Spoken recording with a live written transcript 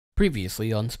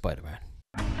Previously on Spider-Man.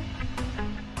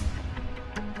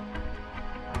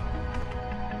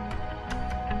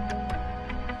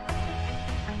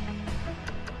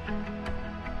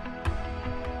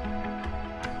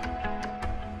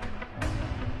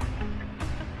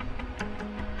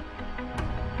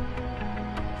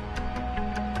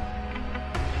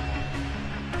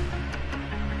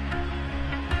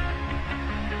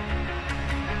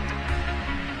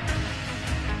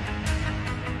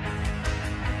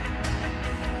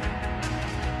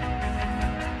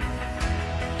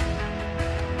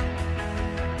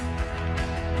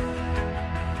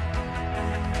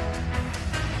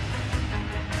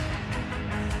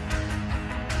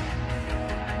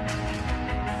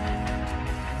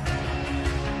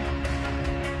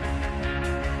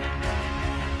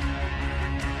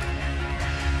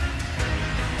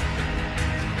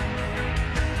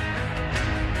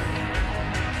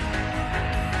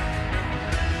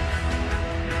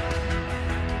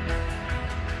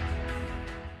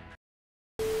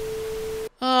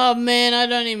 Oh man, I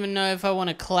don't even know if I want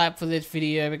to clap for this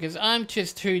video because I'm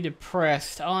just too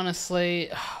depressed, honestly.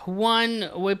 One,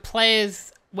 we're playing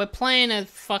as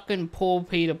fucking poor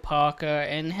Peter Parker,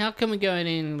 and how can we go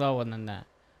any lower than that?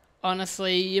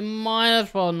 Honestly, you might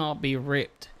as well not be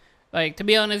ripped. Like, to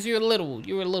be honest, you're a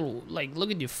little, like, look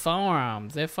at your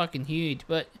forearms, they're fucking huge,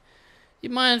 but you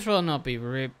might as well not be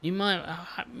ripped. You might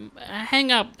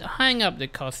hang up the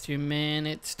costume, man.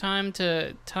 It's time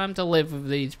to live with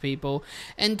these people.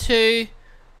 And two,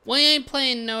 we ain't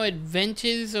playing no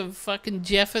adventures of fucking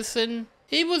Jefferson.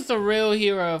 He was the real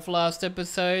hero of last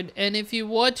episode, and if you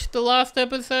watched the last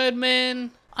episode, man,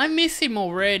 I miss him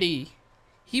already.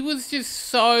 He was just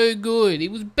so good. He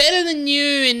was better than you,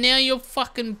 and now you're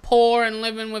fucking poor and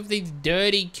living with these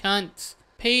dirty cunts.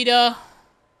 Peter,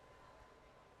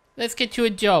 let's get you a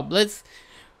job. Let's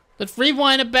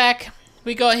rewind it back.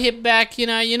 We got hit back, you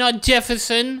know, you're not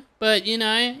Jefferson, but you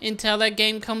know, until that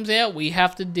game comes out, we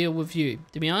have to deal with you.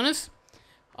 To be honest,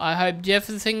 I hope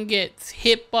Jefferson gets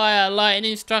hit by a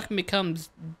lightning struck and becomes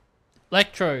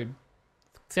Electrode.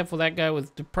 Except for that guy was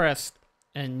depressed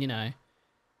and, you know,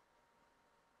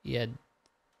 he had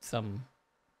some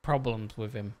problems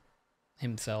with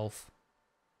himself.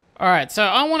 Alright, so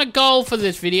I want a goal for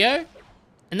this video.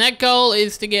 And that goal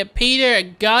is to get Peter a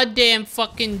goddamn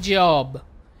fucking job.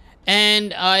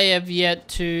 And I have yet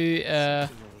to,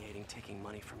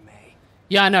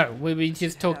 yeah, I know. We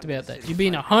just talked about that. You're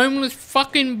being a homeless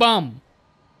fucking bum.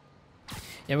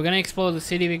 Yeah, we're going to explore the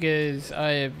city because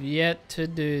I have yet to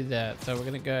do that. So we're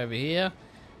going to go over here.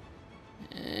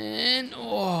 And,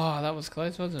 oh, that was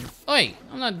close, wasn't it? Oi,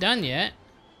 I'm not done yet.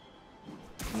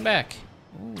 Come back.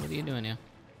 Ooh, what are you doing here?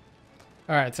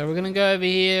 Alright, so we're gonna go over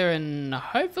here, and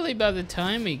hopefully by the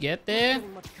time we get there...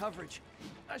 Much coverage.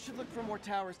 I should look for more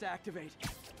towers to activate.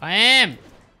 I am!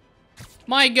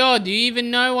 My god, do you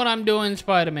even know what I'm doing,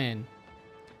 Spider-Man?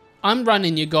 I'm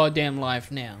running your goddamn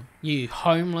life now. You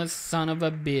homeless son of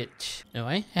a bitch.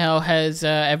 Anyway, how has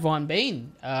everyone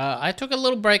been? I took a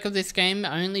little break of this game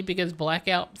only because Black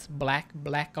Ops,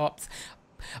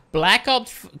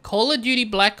 Call of Duty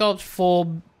Black Ops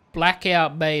 4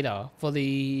 Blackout beta for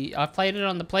I played it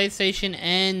on the PlayStation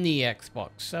and the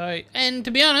Xbox. So, and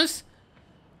to be honest,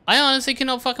 I honestly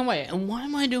cannot fucking wait. And why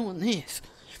am I doing this?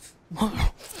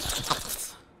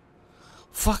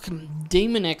 Fucking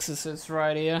demon exorcist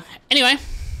right here. Anyway,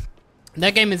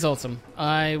 that game is awesome.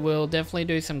 I will definitely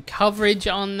do some coverage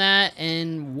on that.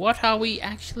 And what are we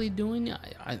actually doing?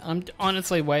 I'm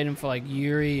honestly waiting for like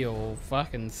Yuri or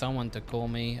fucking someone to call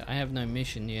me. I have no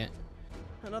mission yet.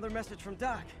 Another message from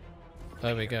Doc.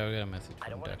 There we go, we got a message from I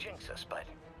don't want Doc. to jinx us, but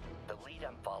the lead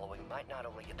I'm following might not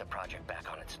only get the project back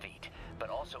on its feet, but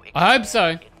also I hope so.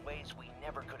 in ways we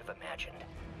never could have imagined.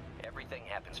 Everything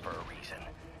happens for a reason.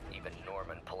 Even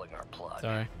Norman pulling our plug.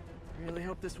 Sorry. Really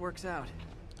hope this works out.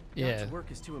 Yeah. Doc's work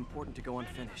is too important to go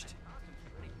unfinished.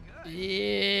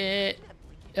 Yeah.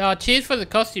 Oh, cheers for the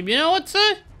costume. You know what, sir?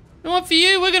 You know what, for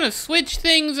you, we're gonna switch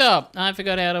things up. I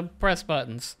forgot how to press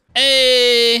buttons.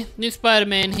 Hey, new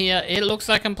Spider-Man here. It looks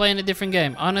like I'm playing a different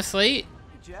game. Honestly. Hey,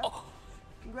 Jeff. Oh.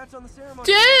 Congrats on the ceremony.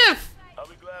 Jeff! I'll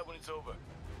be glad when it's over.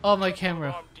 Oh, my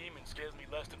camera. Armed demon scares me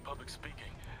less than public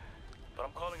speaking. But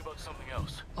I'm calling about something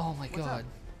else. Oh my god.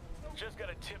 Just got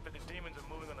a tip that the demons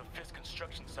are moving on the Fisk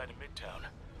construction site in Midtown.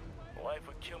 My wife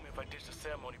would kill me if I ditched the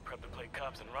ceremony prep to play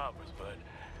cops and robbers, but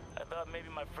I thought maybe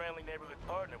my friendly neighborhood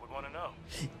partner would want to know.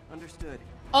 Understood.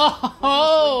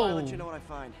 Oh! I'll let you know what I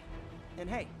find. And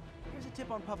hey, here's a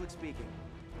tip on public speaking.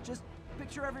 Just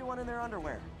picture everyone in their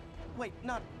underwear. Wait,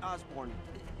 not Osborn.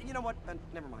 You know what?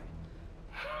 Never mind.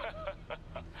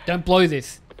 Don't blow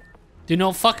this. Do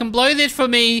not fucking blow this for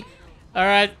me.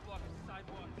 Alright.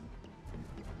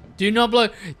 Do not blow.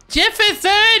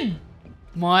 Jefferson!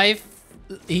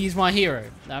 He's my hero.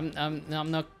 I'm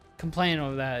not complaining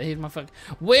over that. He's my fuck.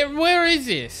 Where is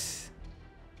this?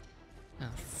 Oh,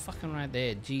 fucking right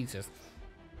there. Jesus.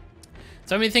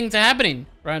 So many things are happening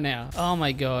right now. Oh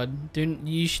my god. Do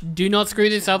not screw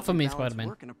this up for me, Spider-Man.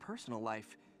 Work and a personal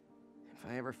life. If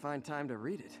I ever find time to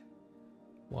read it.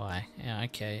 Why? Yeah,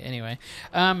 okay. Anyway.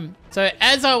 So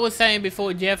as I was saying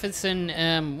before, Jefferson,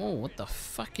 oh, what the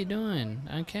fuck you doing?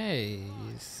 Okay.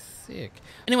 Sick.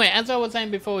 Anyway, as I was saying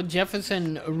before,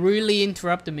 Jefferson really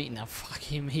interrupted me. Now, fuck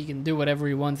him. He can do whatever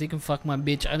he wants. He can fuck my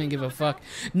bitch. I don't give a fuck.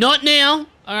 Not now.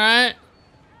 Alright?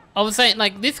 I was saying,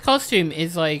 like, this costume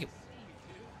is like...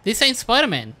 This ain't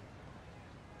Spider-Man.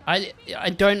 I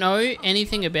don't know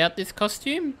anything about this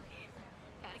costume.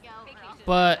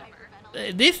 But...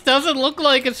 This doesn't look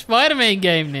like a Spider-Man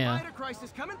game now.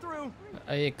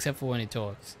 Except for when he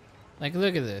talks. Like,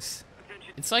 look at this.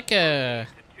 It's like a...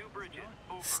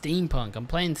 Steampunk. I'm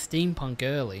playing steampunk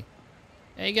early.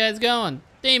 How you guys going?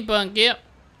 Steampunk, yep.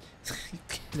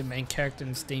 The main character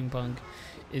in steampunk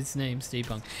is named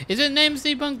Steampunk. Is it named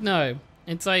Steampunk? No.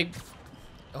 It's like...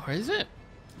 Or is it?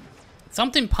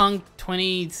 Something Punk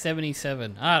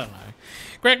 2077. I don't know.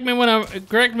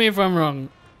 Correct me if I'm wrong.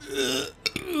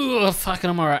 Ugh, fucking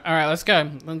I'm alright. Alright, let's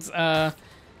go. Let's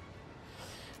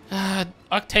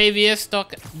Octavius,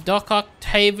 Doc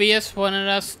Octavius wanted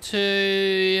us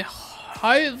to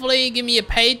hopefully give me a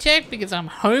paycheck because I'm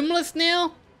homeless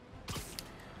now.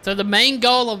 So the main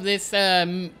goal of this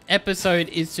episode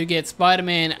is to get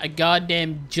Spider-Man a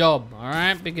goddamn job,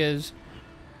 alright? Because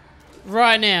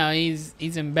right now he's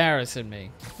embarrassing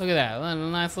me. Look at that, a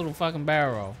nice little fucking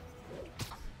barrel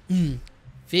roll.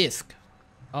 Fisk.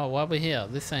 Oh, why we here?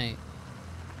 This ain't...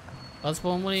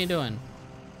 Osborn, what are you doing?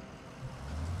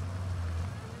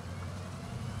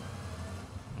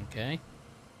 Okay.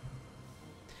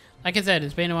 Like I said,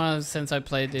 it's been a while since I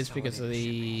played this because of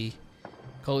the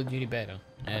Call of Duty beta.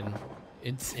 And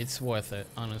it's worth it,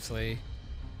 honestly.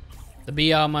 The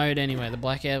BR mode anyway, the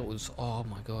blackout was... Oh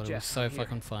my god, it was so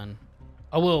fucking fun.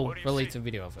 I will release a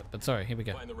video of it, but sorry, here we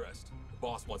go. Find the rest. The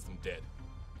boss wants them dead.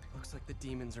 Looks like the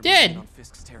demons are dead on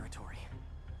Fisk's territory.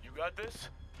 You got this?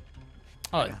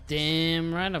 Oh,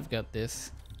 damn right I've got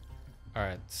this.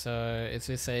 Alright, so is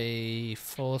this a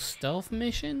full stealth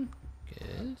mission?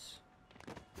 Yes.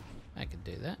 I could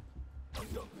do that.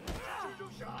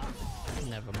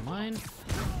 Never mind.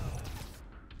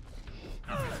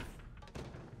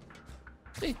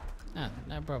 See? Ah,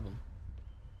 no problem.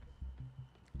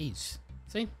 Ease.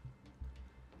 See?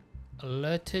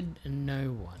 Alerted no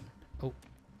one. Oh.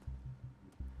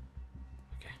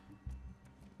 Okay.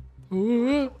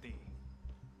 Ooh.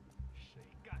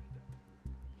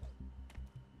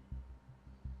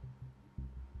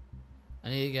 I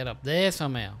need to get up there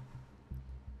somehow.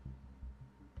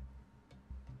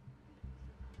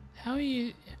 How are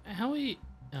you? Oh,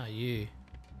 you.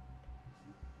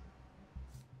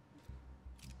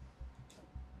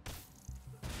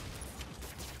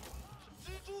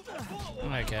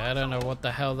 Okay, I don't know what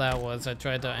the hell that was. I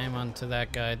tried to aim onto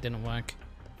that guy, it didn't work.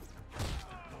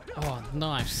 Oh,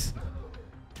 nice.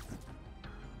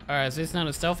 Alright, is this not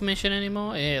a stealth mission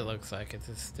anymore? Yeah, it looks like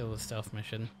it's still a stealth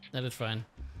mission. That is fine.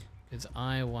 Because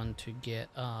I want to get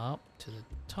up to the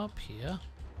top here.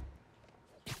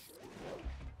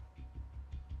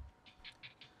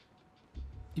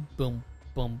 Boom,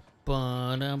 boom,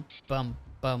 ba-dum, bum,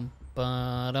 bum,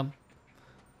 ba-dum.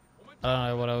 I don't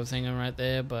know what I was thinking right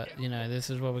there, but you know, this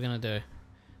is what we're gonna do.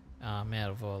 I'm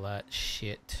out of all that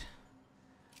shit.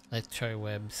 Electro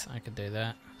webs, I could do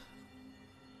that.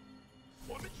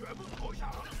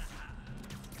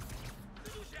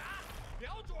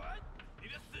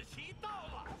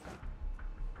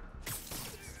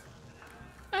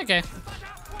 Okay.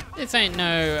 This ain't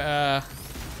no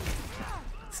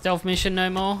stealth mission no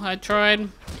more. I tried.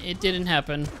 It didn't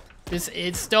happen.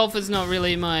 Stealth is not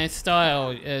really my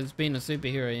style as being a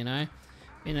superhero, you know?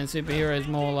 Being a superhero is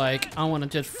more like, I want to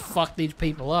just fuck these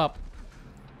people up.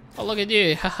 Oh, look at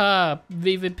you. Haha.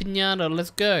 Viva Pinata.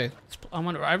 Let's go.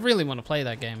 I really want to play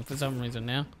that game for some reason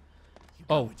now.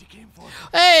 Oh.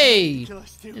 Hey!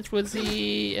 This was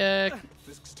the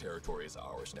Fisk's territory is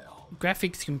ours now.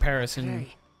 Graphics comparison.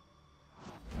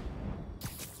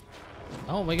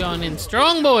 Oh, we're going in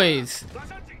strong, boys.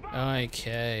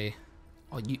 Okay.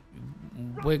 Oh,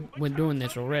 we're doing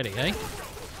this already, eh?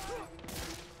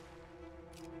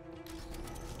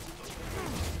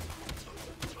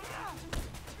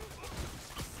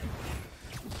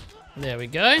 There we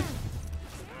go.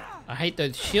 I hate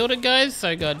those shielded guys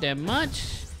so goddamn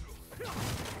much.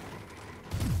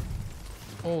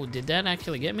 Oh, Oh, did that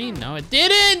actually get me? No, it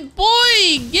didn't!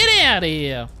 Boy, get out of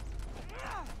here!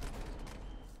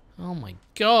 Oh my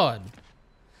god.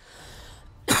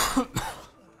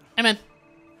 Hey, man.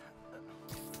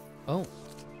 Oh.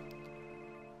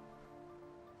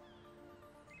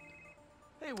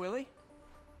 Hey, Willie.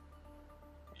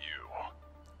 You.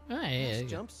 Oh, yeah.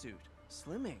 Nice jumpsuit.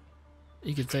 Slimming.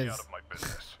 You could say, Out of my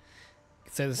business.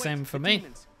 could say the same Wait, for the me.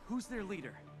 demons. Who's their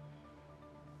leader?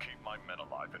 Keep my men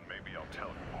alive and maybe I'll tell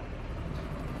you.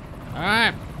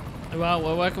 Alright. Well,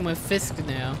 we're working with Fisk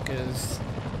now, because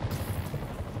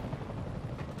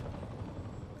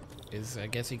I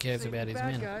guess he cares about his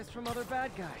men. Guys from other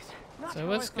bad guys. Not So how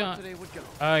what's I thought going... today would go.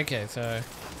 Okay, so...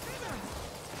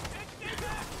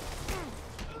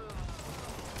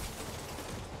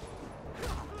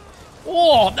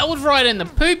 Oh, that was right in the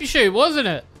poop chute, wasn't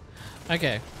it?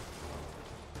 Okay.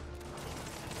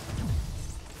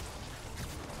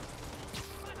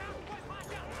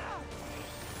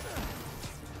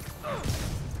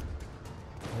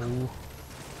 Ooh.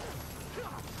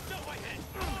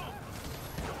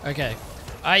 Okay.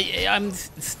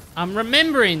 I'm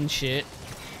remembering shit.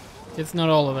 It's not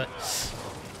all of it.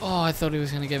 Oh, I thought he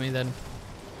was gonna get me then.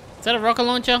 Is that a rocket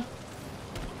launcher?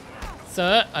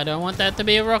 Sir, I don't want that to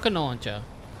be a rocket launcher.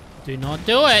 Do not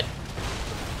do it.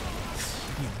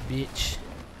 You bitch.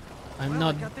 I'm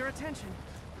not... Got their attention.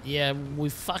 Yeah, we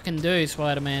fucking do,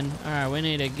 Spider-Man. Alright, we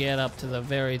need to get up to the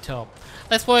very top.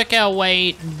 Let's work our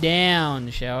way down,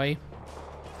 shall we?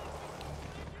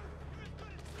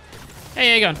 Hey,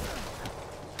 how you going?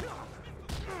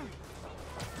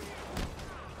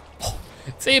 Oh,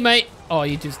 see you, mate. Oh,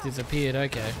 you just disappeared.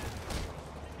 Okay.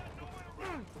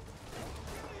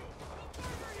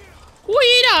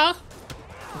 Waiter!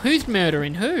 Who's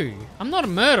murdering who? I'm not a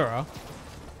murderer.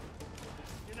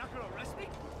 You're not gonna arrest me?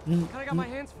 I got my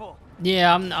hands full.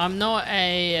 Yeah, I'm not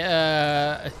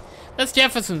a, that's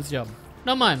Jefferson's job,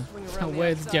 not mine. Oh,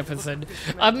 where's Jefferson?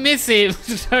 I miss him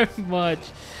so much.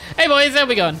 Hey boys, how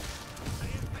we going?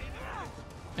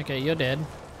 Okay, you're dead.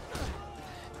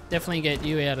 Definitely get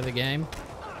you out of the game.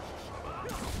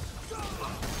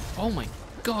 Oh my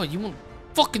god, you want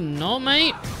fucking not,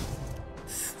 mate?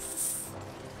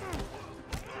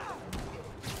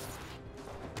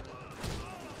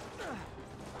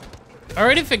 I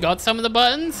already forgot some of the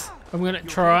buttons. I'm gonna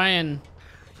try and...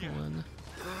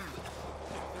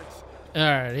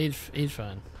 Alright, he's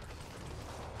fine.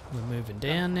 We're moving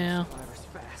down now.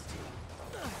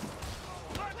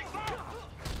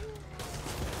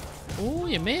 Oh,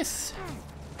 you missed.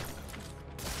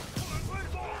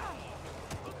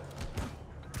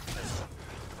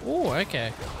 Oh,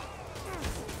 okay.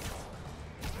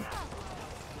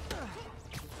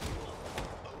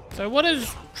 So what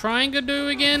does triangle do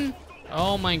again?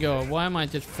 Oh my god, why am I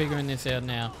just figuring this out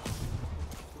now?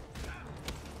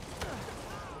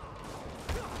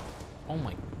 Oh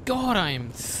my god, I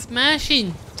am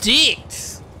smashing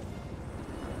dicks!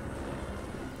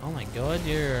 Oh my god,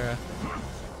 you're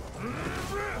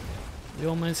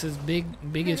almost as big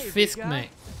as Fisk,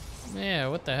 mate. Yeah,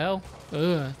 what the hell?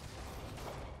 Ugh.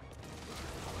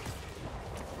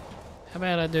 How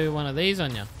about I do one of these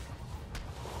on you?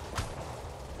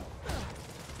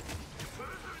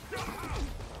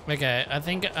 Okay, I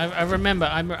think I remember.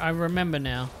 I remember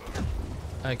now.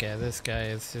 Okay, this guy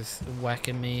is just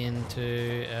whacking me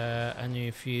into a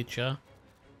new future.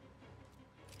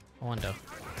 I wonder.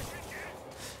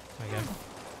 There we go.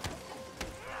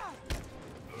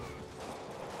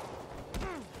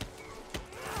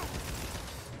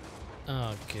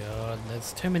 Oh god,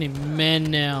 there's too many men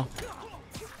now.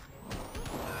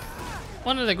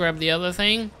 Wanted to grab the other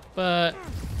thing, but...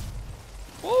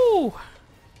 Woo!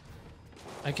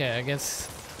 Okay, I guess...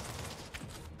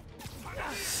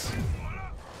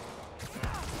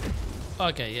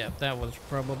 Okay, yeah, that was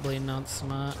probably not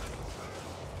smart.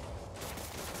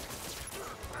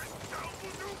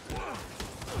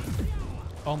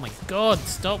 Oh my god,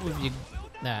 stop with you...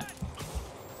 that.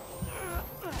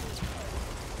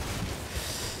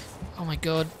 Oh my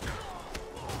god.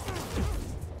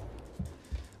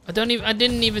 I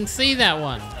didn't even see that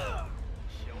one.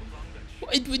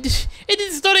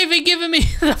 It's not even giving me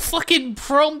the fucking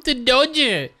prompt to dodge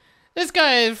it. This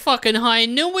guy is fucking high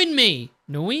nooning me.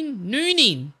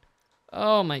 Nooning?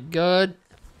 Oh my god.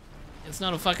 It's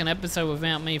not a fucking episode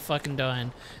without me fucking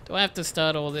dying. Do I have to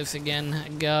start all this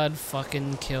again? God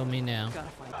fucking kill me now.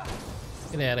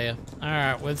 Get out of here.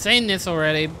 Alright, we've seen this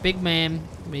already. Big man.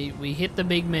 We hit the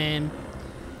big man.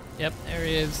 Yep, there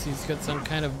he is. He's got some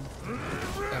kind of...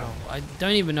 Oh, I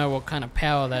don't even know what kind of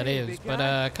power that is.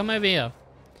 But come over here.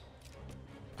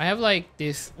 I have like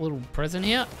this little present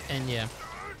here. And yeah.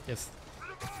 Just...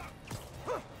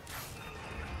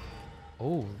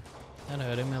 Oh, that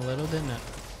hurt him a little, didn't it?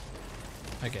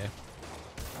 Okay.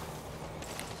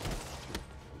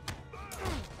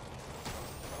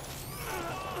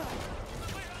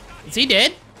 Is he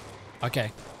dead?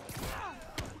 Okay.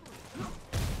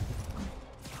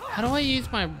 How do I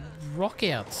use my rock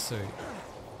out suit?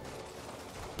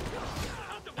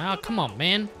 Oh, come on,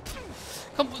 man.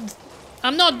 Come on.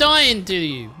 I'm not dying to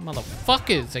you,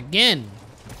 motherfuckers, again.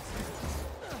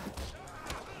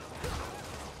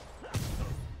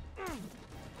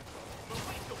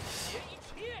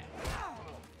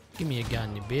 Give me a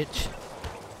gun, you bitch.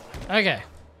 Okay.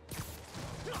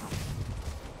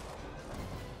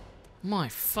 My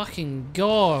fucking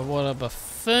god, what a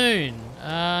buffoon.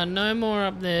 No more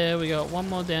up there. We got one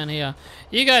more down here.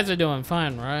 You guys are doing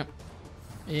fine, right?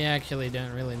 You actually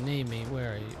don't really need me.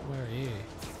 Where are you? Where are you?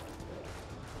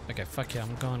 Okay, fuck you.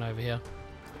 I'm going over here.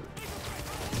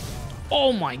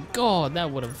 Oh my god,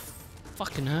 that would have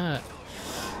fucking hurt.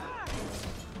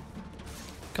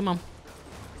 Come on.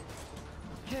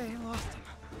 Okay, lost him.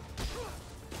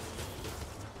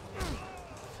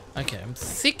 Okay, I'm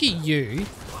sick of you.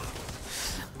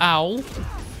 Ow.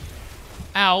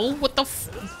 Ow, what the f...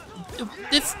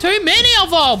 There's too many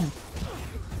of them!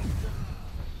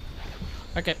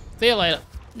 Okay, see you later.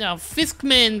 Now,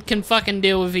 Fiskman can fucking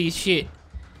deal with his shit.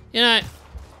 You know,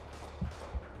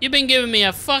 you've been giving me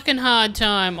a fucking hard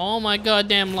time all my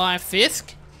goddamn life,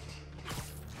 Fisk.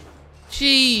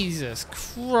 Jesus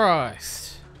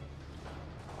Christ.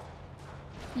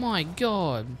 My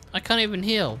god, I can't even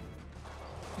heal.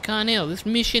 I can't heal. This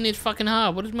mission is fucking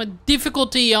hard. What is my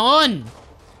difficulty on?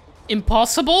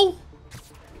 Impossible?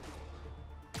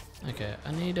 Okay,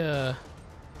 I need to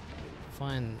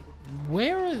find...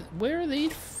 Where are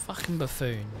these fucking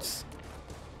buffoons?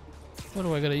 What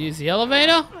do I gotta use? The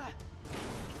elevator?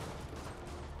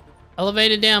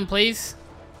 Elevator down, please.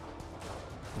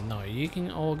 No, you can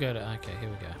all go to... Okay, here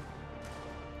we go.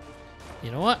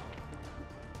 You know what?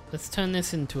 Let's turn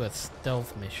this into a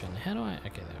stealth mission. How do I...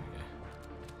 Okay, there we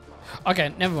go.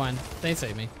 Okay, never mind. They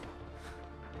save me.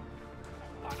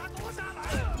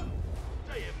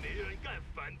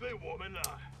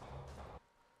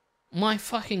 My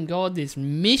fucking god, this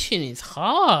mission is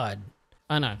hard.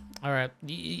 I know. Alright.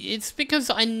 It's because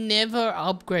I never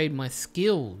upgrade my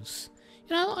skills.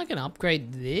 You know, I can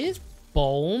upgrade this.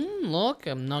 Boom. Look,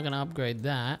 I'm not going to upgrade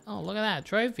that. Oh, look at that.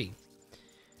 Trophy.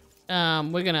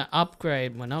 We're going to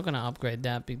upgrade. We're not going to upgrade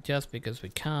that just because we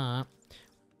can't.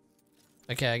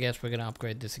 Okay, I guess we're going to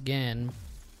upgrade this again.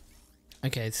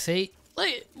 Okay, see? Look,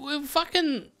 we're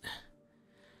fucking...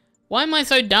 Why am I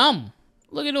so dumb?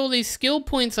 Look at all these skill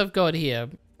points I've got here.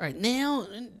 Right now,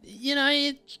 you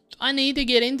know, I need to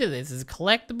get into this. There's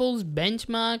collectibles,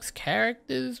 benchmarks,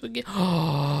 characters. We get...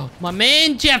 Oh, my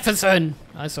man Jefferson!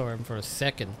 I saw him for a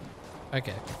second.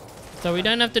 Okay. So we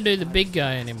don't have to do the big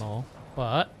guy anymore,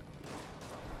 but...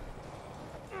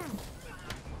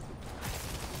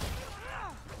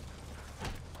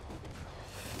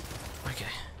 Okay.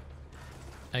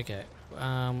 Okay.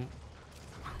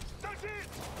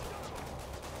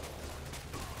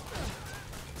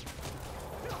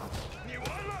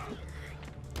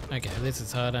 Okay, this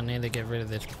is hard. I need to get rid of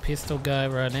this pistol guy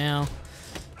right now.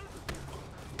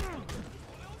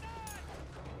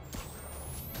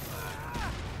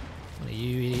 What are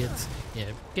you idiots? Yeah,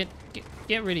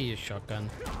 get rid of your shotgun.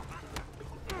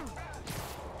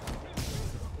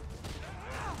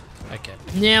 Okay,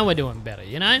 now we're doing better,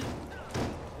 you know?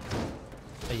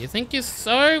 But you think you're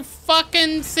so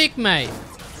fucking sick, mate?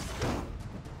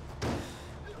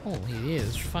 Oh, he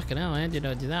is. Fucking hell, how did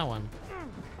I do that one?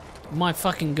 My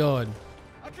fucking god.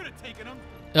 I could have taken him.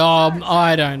 Oh,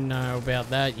 I don't know about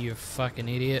that, you fucking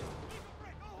idiot.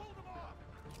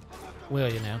 Where are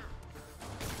you now?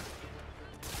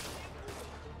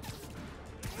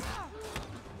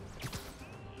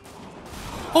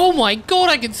 Oh my god,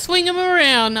 I can swing him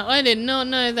around. I did not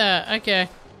know that. Okay.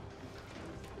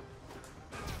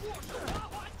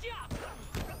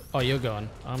 Oh, you're gone.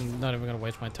 I'm not even gonna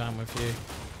waste my time with you.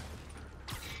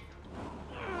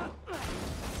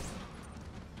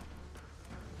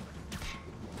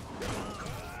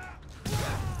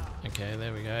 Okay,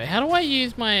 there we go. How do I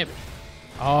use my...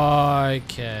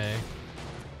 Okay.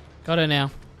 Got it now.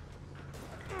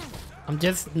 I'm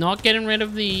just not getting rid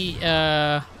of the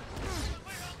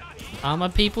armor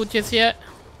people just yet.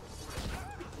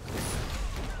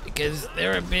 Because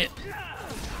they're a bit...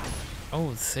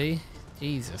 Oh, see?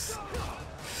 Jesus.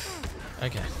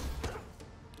 Okay.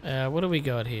 What do we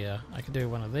got here? I can do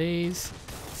one of these.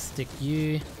 Stick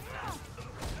you.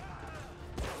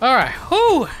 Alright,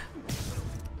 whoo!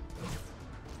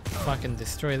 Fucking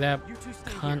destroy that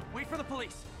cunt. Wait for the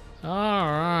police.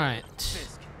 Alright.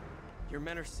 Your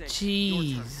men are safe.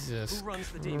 Jesus Who runs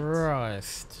the demons?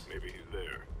 Christ. Maybe he's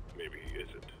there. Maybe he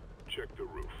isn't. Check the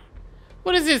roof.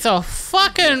 What is this, a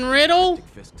fucking riddle? Big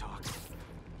fist talk.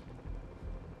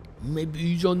 Maybe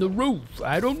he's on the roof.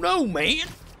 I don't know, man.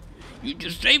 You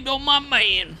just saved on my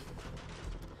man.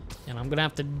 And I'm gonna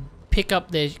have to pick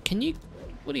up there. Can you...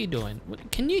 What are you doing?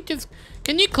 Can you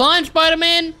climb,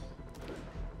 Spider-Man?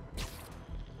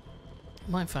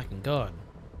 My fucking god.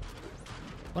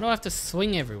 Why do I have to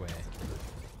swing everywhere?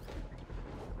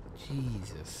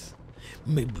 Jesus.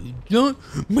 Maybe it's not.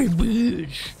 Maybe it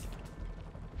is.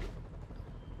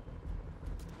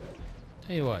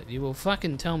 Tell you what, you will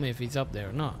fucking tell me if he's up there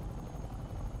or not.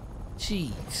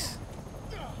 Jeez.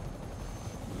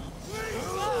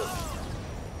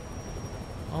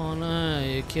 Oh no,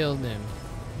 you killed him.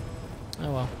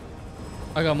 Oh well.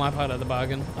 I got my part of the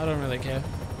bargain. I don't really care.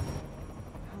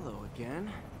 Hello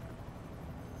again.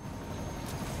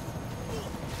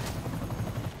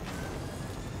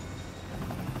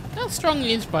 How strong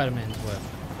is Spider-Man's worth?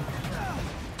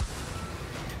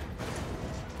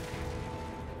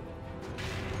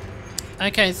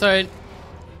 Okay, so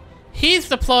here's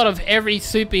the plot of every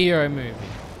superhero movie.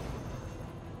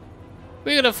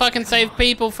 We gotta fucking save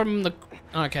people from the...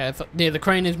 Okay, yeah, the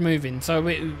crane is moving, so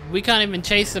we can't even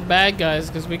chase the bad guys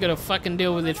because we gotta fucking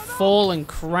deal with this falling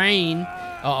crane.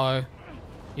 Uh-oh.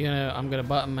 I'm gonna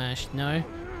button mash. No.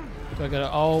 So I gotta...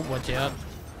 Oh, watch out.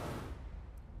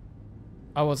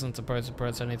 I wasn't supposed to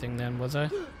press anything then, was I?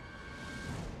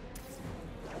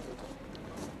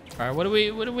 Alright, what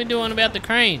are we doing about the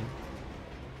crane?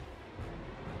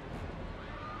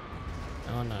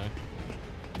 Oh no.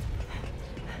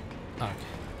 Okay.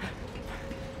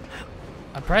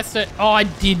 I pressed it. Oh, I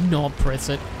did not press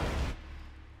it.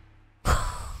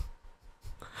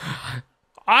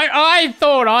 I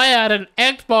thought I had an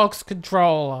Xbox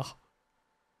controller.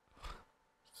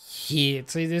 Yeah,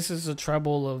 see, this is the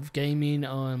trouble of gaming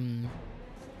on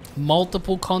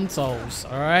multiple consoles,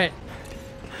 alright?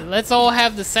 Let's all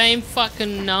have the same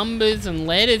fucking numbers and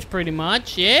letters pretty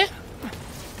much, yeah?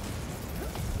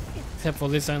 Except for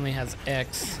this only has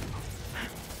X.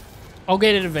 I'll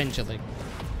get it eventually.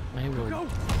 Maybe we'll...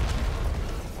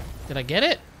 Did I get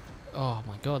it? Oh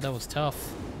my god, that was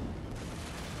tough.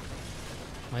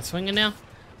 Am I swinging now?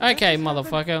 Okay,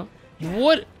 motherfucker.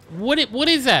 What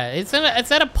is that? Is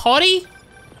that a potty?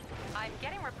 I'm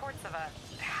getting reports of a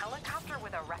helicopter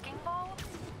with a wrecking ball.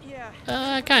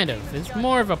 Yeah. Kind of. It's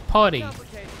more of a potty.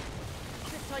 Complicated.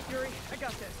 Sit tight, Yuri. I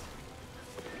got this.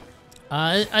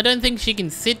 I don't think she can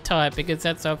sit tight because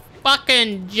that's a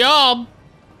fucking job.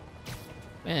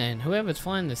 Man, whoever's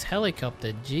flying this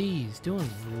helicopter, geez, doing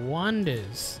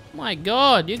wonders. My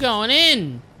god, you're going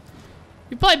in.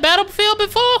 You played Battlefield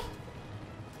before?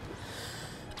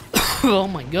 Oh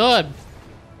my god.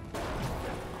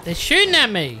 They're shooting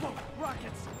at me.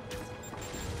 Rockets.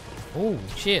 Oh,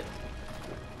 shit.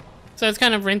 So it's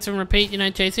kind of rinse and repeat, you know,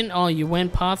 chasing. Oh, you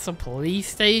went past the police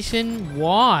station?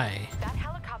 Why? That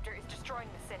helicopter is destroying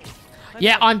the city.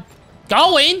 Yeah, I'm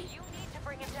going. You need to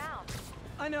bring it down.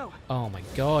 I know. Oh my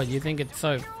god, you think it's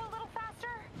so... Go a little faster.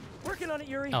 Working on it,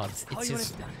 Yuri. Oh, it's Call you when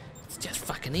just... done. It's just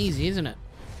fucking easy, isn't it?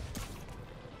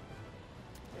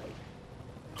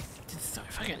 It's so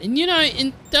fucking... And you know,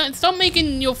 don't stop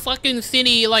making your fucking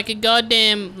city like a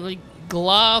goddamn, like,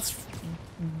 glass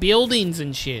buildings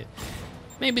and shit.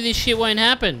 Maybe this shit won't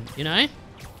happen, you know?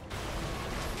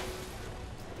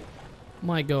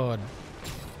 My god.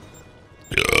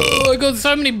 Oh, I got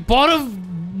so many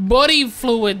body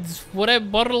fluids, whatever,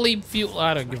 bodily fuel.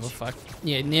 I don't give a fuck.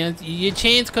 Yeah, now your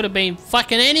chance could have been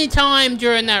fucking any time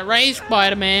during that race,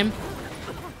 Spider-Man.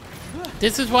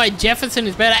 This is why Jefferson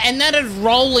is better, and that is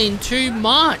rolling too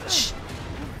much.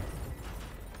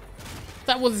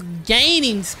 That was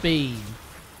gaining speed.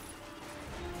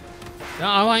 No,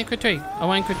 I won't critique. I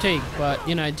won't critique, but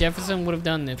you know Jefferson would have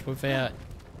done this without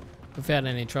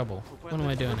any trouble. What am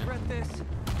I doing now?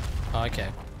 Oh, okay,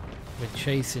 we're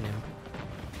chasing him.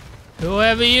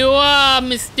 Whoever you are,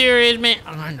 mysterious man.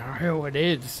 I know who it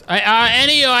is.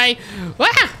 Anyway.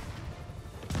 Ah!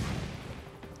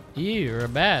 You're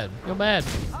bad. You're bad.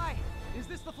 Hi. Is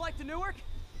this the flight to Newark?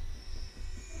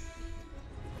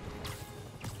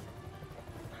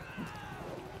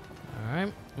 All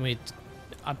right. Wait.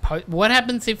 What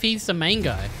happens if he's the main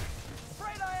guy?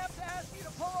 Afraid I have to ask you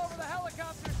to pull over the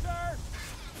helicopter, sir.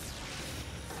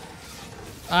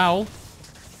 Ow.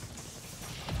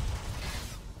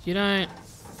 You don't...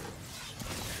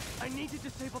 I need to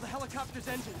disable the helicopter's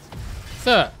engines.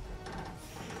 Sir.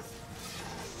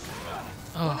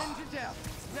 One Oh. engine down.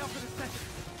 Now for the second.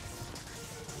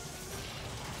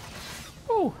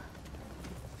 Ooh.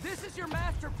 This is your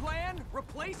master master plan?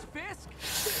 Replace Fisk?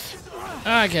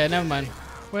 Okay, never mind.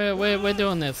 We're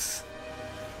doing this.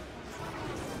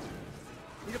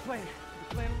 Need a plan.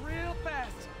 Plan real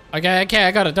fast. Okay,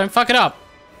 I got it. Don't fuck it up.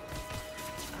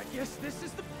 I guess this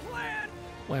is the plan.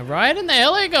 We're right in the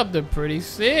helicopter. Pretty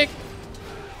sick.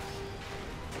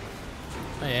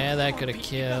 Oh, yeah, that could have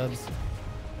killed.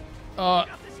 Oh. You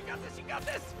got this. You got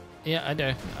this. Yeah, I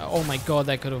do. Oh my god,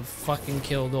 that could have fucking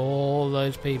killed all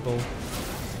those people.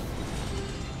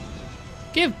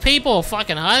 Give people a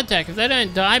fucking heart attack. If they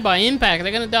don't die by impact,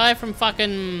 they're gonna die from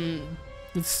fucking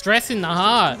stress in the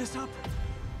heart.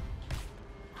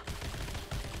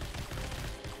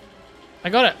 I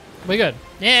got it. We're good.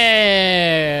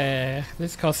 Yeah.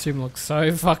 This costume looks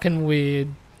so fucking weird.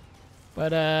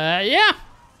 But yeah.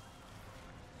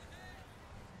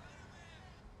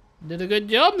 Did a good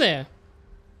job there.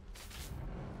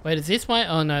 Wait, is this my...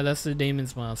 Oh no, that's the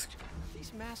demon's mask.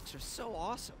 These masks are so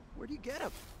awesome. Where do you get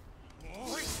them?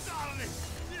 Cool,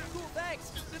 thanks.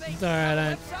 Do they It's alright, I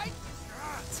don't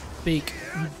speak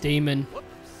demon.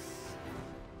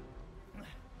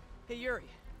 Hey Yuri,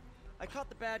 I caught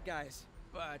the bad guys,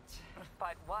 but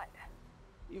But what?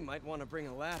 you might want to bring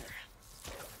a ladder.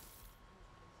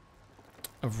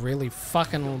 A really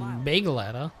fucking big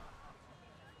ladder.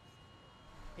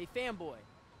 Hey fanboy.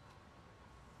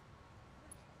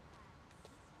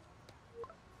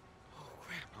 Oh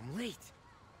crap, I'm late.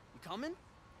 You coming?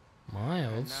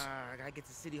 Miles? Nah, I gotta get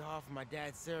to City Hall for my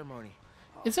dad's ceremony.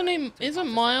 Isn't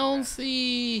Miles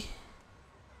the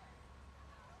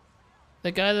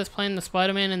guy that's playing the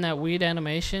Spider-Man in that weird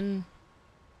animation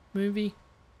movie?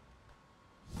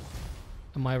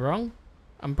 Am I wrong?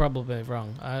 I'm probably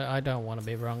wrong. I don't want to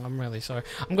be wrong. I'm really sorry.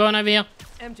 I'm going over here.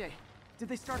 MJ, did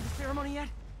they start the ceremony yet?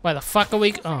 Why the fuck are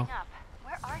we... Setting Oh. up.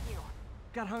 Where are you?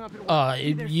 Got hung up at work. Oh,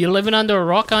 you're living under a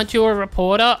rock, aren't you, a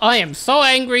reporter? I am so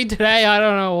angry today, I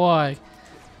don't know why.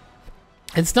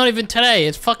 It's not even today,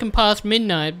 it's fucking past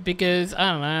midnight because,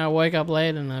 I don't know, I woke up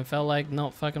late and I felt like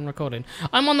not fucking recording.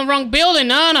 I'm on the wrong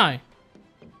building, aren't I?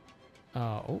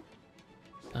 Oh.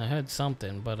 I heard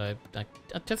something, but I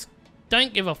just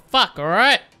don't give a fuck,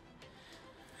 alright?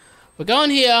 We're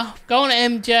going here, going to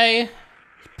MJ.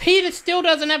 Peter still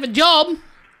doesn't have a job.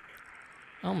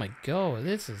 Oh my god,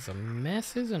 this is a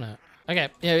mess, isn't it? Okay,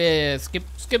 yeah. Skip.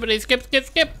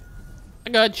 I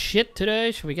got shit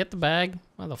today. Should we get the bag?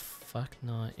 Why the fuck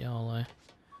not, YOLO?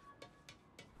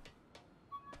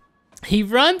 He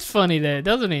runs funny there,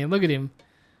 doesn't he? Look at him.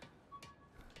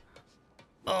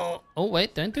 Oh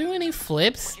wait, don't do any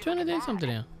flips. Trying to do something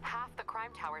here. Half the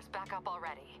crime tower's back up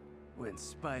already. When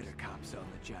Spider Cop's on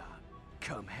the job,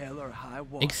 come hell or high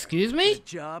water. Excuse me? The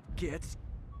job gets...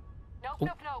 Nope.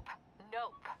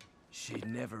 She'd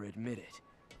never admit it,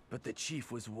 but the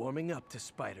chief was warming up to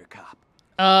Spider Cop.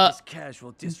 His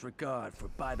casual disregard for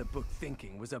by-the-book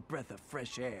thinking was a breath of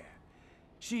fresh air.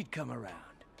 She'd come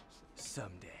around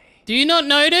someday. Do you not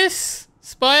notice,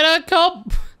 Spider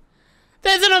Cop?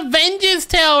 There's an Avengers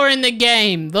Tower in the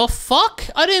game. The fuck?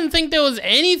 I didn't think there was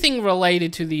anything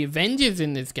related to the Avengers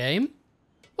in this game.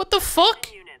 What the fuck?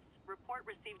 Report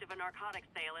received of a narcotics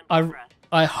sale in progress.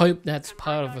 I hope that's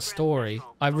part of a story.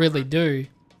 I really do.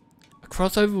 A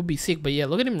crossover would be sick, but yeah,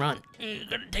 look at him run.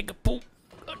 Gotta take a poop.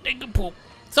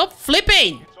 Stop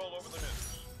flipping! It's all over the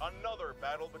news. Another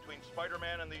battle between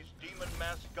Spider-Man and these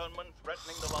demon-masked gunmen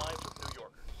threatening the lives of New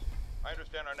Yorkers. I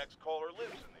understand our next caller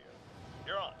lives in the area.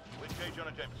 You're on with J.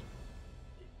 Jonah Jameson.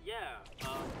 Yeah,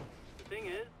 the thing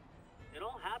is, it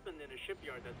all happened in a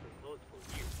shipyard that's been closed for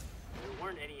years. There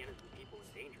weren't any innocent people in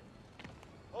danger.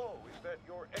 Oh, is that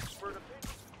your expert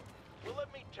opinion? Well,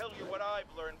 let me tell you what I've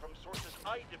learned from sources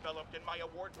I developed in my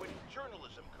award-winning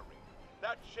journalism career.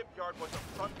 That shipyard was a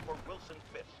front for Wilson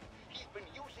Fisk. He's been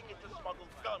using it to smuggle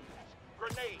guns,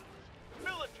 grenades,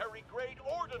 military-grade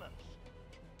ordnance.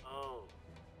 Oh,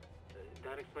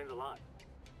 that explains a lot.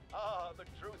 Ah, the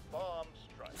truth bomb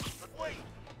strikes. But wait,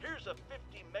 here's a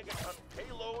 50-megaton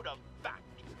payload of fact.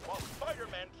 While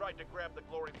Spider-Man tried to grab the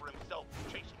glory for himself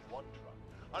chasing one truck,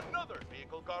 another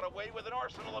vehicle got away with an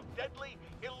arsenal of deadly,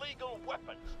 illegal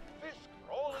weapons. Fisk,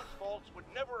 for all his faults, would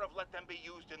never have let them be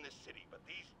used in this city. But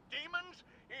these demons,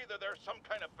 either they're some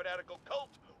kind of fanatical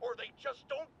cult, or they just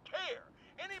don't care.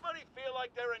 Anybody feel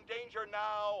like they're in danger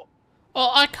now?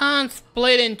 Well, I can't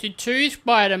split into two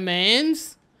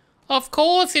Spider-Mans. Of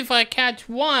course, if I catch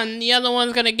one, the other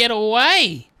one's gonna get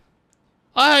away.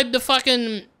 I hope the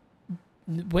fucking...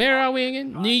 Where are we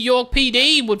again? New York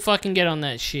PD would fucking get on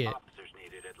that shit. Officers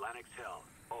needed at Lenox Hill.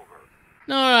 Over.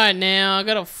 Alright now, I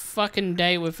got a fucking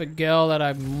date with a girl that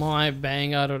I might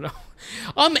bang, I don't know.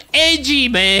 I'm edgy,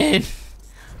 man.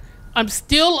 I'm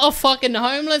still a fucking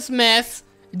homeless mess,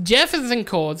 Jefferson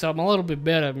called, so I'm a little bit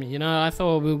better. You know, I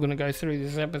thought we were gonna go through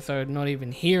this episode not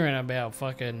even hearing about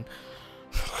fucking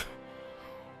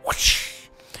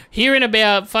hearing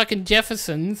about fucking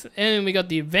Jeffersons, and then we got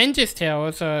the Avengers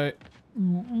Tower, so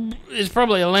it's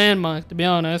probably a landmark, to be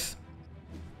honest.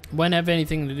 Won't have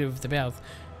anything to do with the South.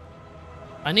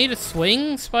 I need a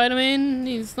swing, Spider-Man.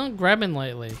 He's not grabbing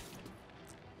lately.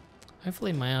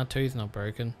 Hopefully my R2's not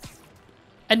broken.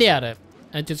 I doubt it.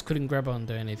 I just couldn't grab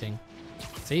onto anything.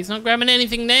 See, he's not grabbing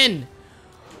anything then.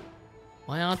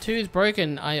 My R2 is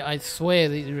broken. I swear,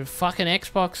 the fucking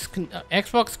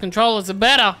Xbox controllers are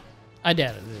better. I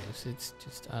doubt it is. It's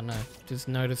just, I don't know, just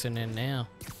noticing it now.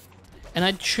 And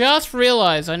I just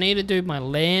realized I need to do my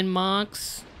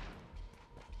landmarks.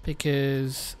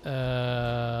 Because,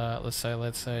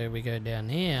 let's say we go down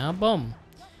here, boom.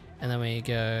 And then we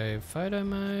go photo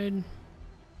mode.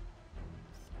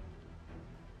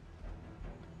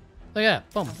 Look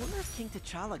at that, boom. I wonder if King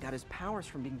T'Challa got his powers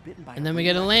from being bitten by and then we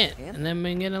get a land, and then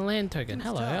we get a land token.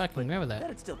 Hello, I can grab that.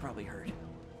 That'd still probably hurt.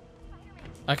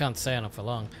 I can't stay on it for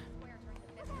long.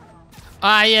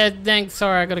 Ah, yeah, thanks.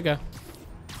 Sorry, I gotta go.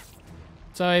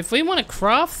 So if we want to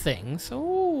craft things,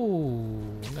 ooh,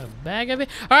 got a bag of it.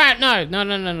 All right,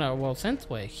 no. Well, since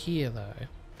we're here though.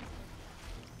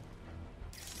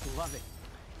 Love it.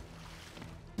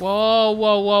 Whoa.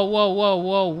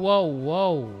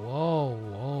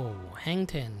 Hang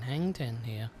ten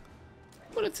here.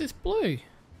 What is this blue?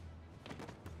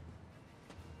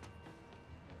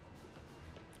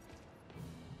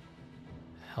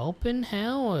 Helping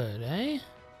Howard, eh?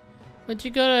 What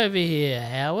you got over here,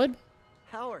 Howard?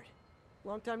 Howard,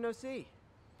 long time no see.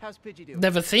 How's Pidgey doing?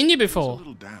 Never seen you before. A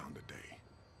little down today.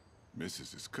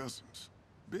 Misses his cousins.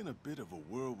 Been a bit of a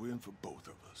whirlwind for both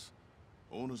of us.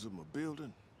 Owners of my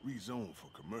building rezoned for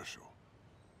commercial.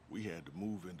 We had to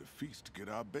move into Feast to get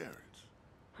our bearings.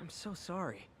 I'm so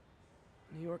sorry.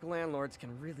 New York landlords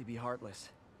can really be heartless.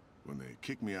 When they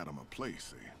kicked me out of my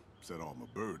place, they set all my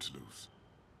birds loose.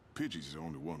 Pidgey's the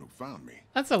only one who found me.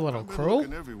 That's a little I've been cruel.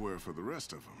 looking everywhere for the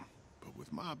rest of them, but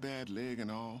with my bad leg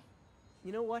and all.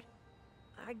 You know what?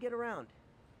 I'd get around.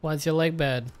 Why's your leg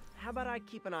bad? How about I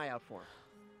keep an eye out for him?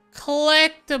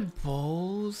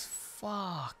 Collectibles?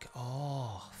 Fuck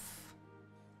off.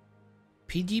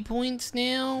 Pidgey points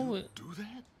now? You do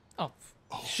that? Oh,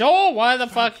 sure, why the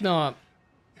fuck not?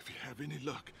 If you have any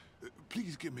luck,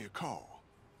 please give me a call.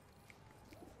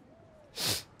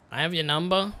 I have your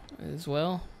number as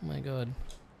well. My god.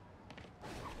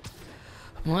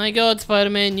 My god,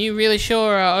 Spider-Man, you really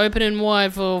sure are open and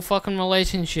wide for fucking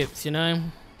relationships, you know?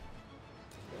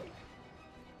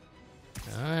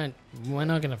 Alright, we're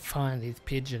not gonna find these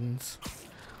pigeons.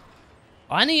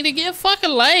 I need to get fucking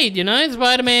laid, you know?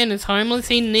 Spider-Man is homeless,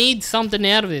 he needs something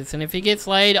out of this. And if he gets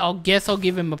laid, I'll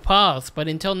give him a pass. But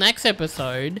until next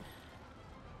episode,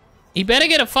 he better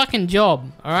get a fucking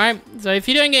job, alright? So if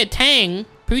you don't get Tang,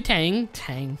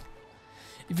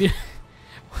 if you...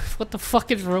 What the fuck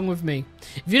is wrong with me?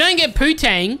 If you don't get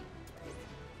Poo-Tang,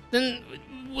 then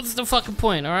what's the fucking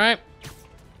point, alright?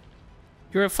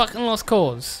 You're a fucking lost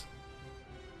cause.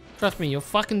 Trust me, you're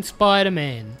fucking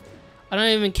Spider-Man. I don't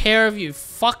even care if you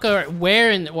fucker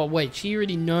wearing... Well, wait, she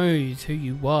already knows who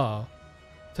you are.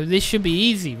 So this should be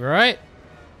easy, right?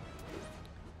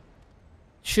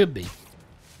 Should be.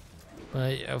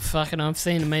 But fucking, I've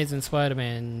seen Amazing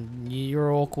Spider-Man.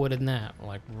 You're awkward in that.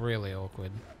 Like, really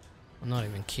awkward. I'm not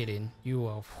even kidding. You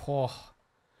are... Oh,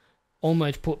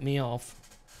 almost put me off.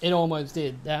 It almost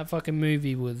did. That fucking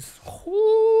movie was...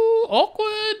 Oh,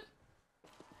 awkward!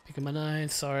 Picking my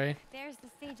nose, sorry. There's the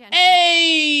stage entrance.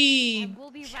 Hey! And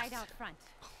we'll be right out front.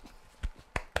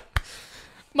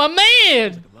 My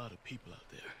man! A lot of people out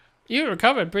there. You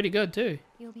recovered pretty good too.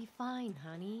 You'll be fine,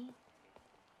 honey.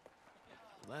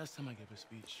 The last time I gave a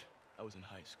speech, I was in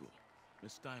high school.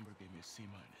 Miss Steinberg gave me a C-.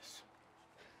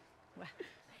 Well,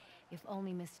 if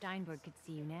only Miss Steinberg could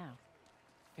see you now.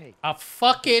 Hey. A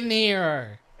fucking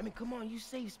hero. I mean, come on, you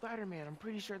saved Spider-Man. I'm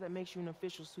pretty sure that makes you an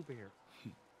official superhero.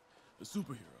 A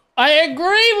superhero. I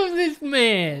agree with this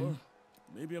man. Or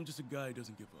maybe I'm just a guy who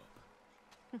doesn't give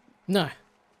up. No.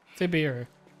 Superhero.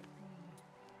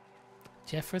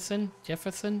 Jefferson?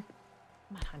 Come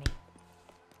on, honey.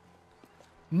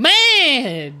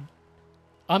 Man!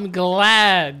 I'm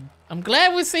glad. I'm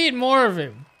glad we're seeing more of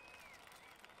him.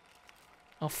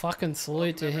 I'll fucking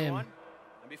salute to him. And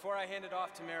before I hand it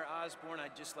off to Mayor Osborn,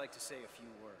 I'd just like to say a few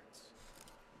words.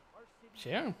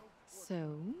 Sure.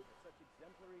 So?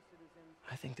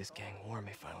 I think this gang war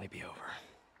may finally be over.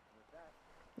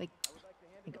 Like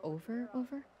over?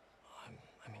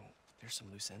 I mean, there's some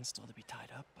loose ends still to be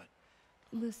tied up, but...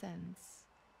 Loose ends.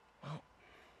 Well,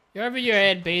 You're over your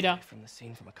head, Peter. From the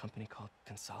scene from a company called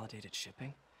Consolidated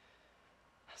Shipping.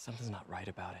 Something's not right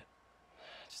about it.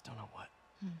 I just don't know what.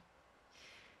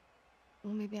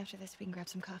 Well, maybe after this we can grab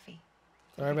some coffee.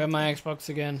 Sorry about my Xbox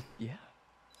again. Yeah.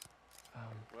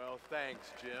 Well,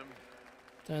 thanks, Jim.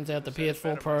 Turns out the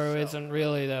PS4 Pro isn't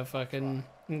really that fucking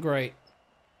great.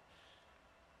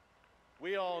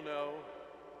 We all know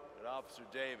that Officer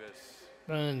Davis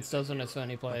Burns, doesn't it,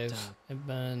 Sony plays? It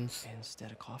burns.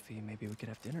 Instead of coffee, maybe we could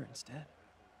have dinner instead.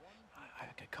 I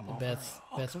could come The over.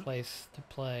 best place to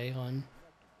play on.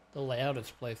 The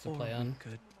loudest place to play on.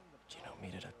 Could,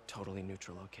 meet at a totally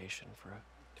neutral location for a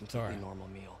completely normal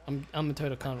meal. I'm a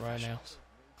total cunt right now.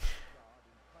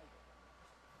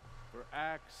 for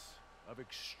acts of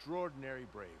extraordinary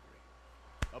bravery.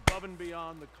 Above and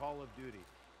beyond the call of duty,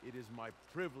 it is my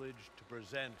privilege to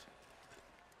present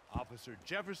Officer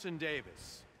Jefferson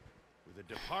Davis with the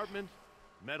Department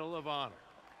Medal of Honor.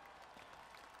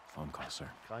 Phone call, sir.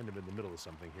 Kind of in the middle of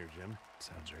something here, Jim.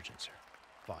 Sounds urgent, sir.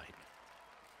 Fine.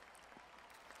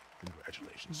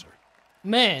 Congratulations, sir.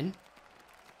 Man,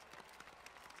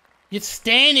 you're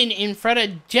standing in front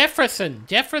of Jefferson.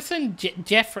 Jeff.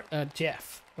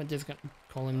 We're just gonna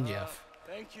call him Jeff.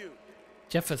 Thank you.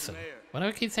 Jefferson. Why do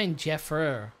I keep saying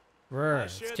Jeffer?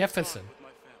 It's Jefferson. With my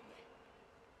family.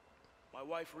 My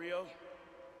wife Rio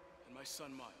and my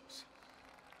son Miles.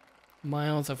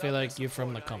 Miles, I feel like you're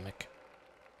from the comic.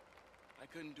 I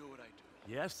couldn't do what I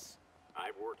do. Yes?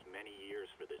 I've worked many years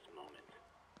for this moment.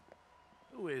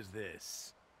 Who is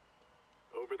this?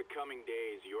 Over the coming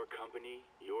days, your company,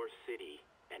 your city,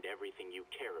 and everything you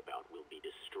care about will be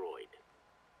destroyed.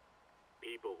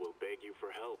 People will beg you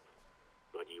for help,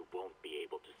 but you won't be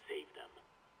able to save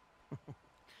them.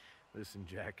 Listen,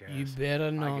 jackass. You better I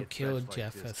not get kill threats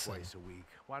like this Jefferson. twice a week.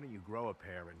 Why don't you grow a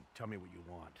pair and tell me what you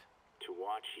want? To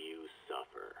watch you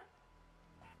suffer.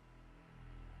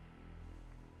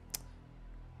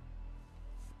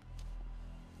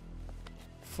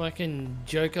 Fucking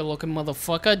Joker looking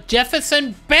motherfucker.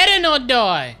 Jefferson better not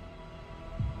die.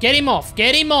 Get him off.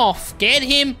 Get him off. Get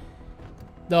him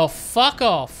the fuck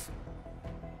off.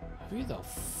 Who the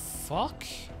fuck?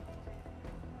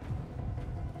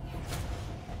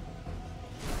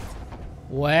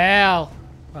 Wow.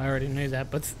 I already knew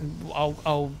that, but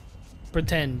I'll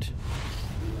pretend.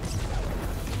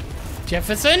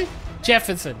 Jefferson?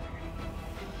 Jefferson.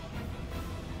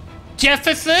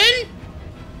 Jefferson?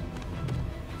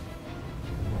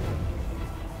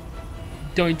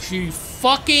 Don't you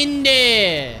fucking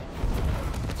dare!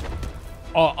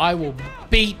 Oh, I will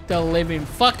beat the living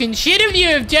fucking shit of you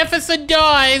if Jefferson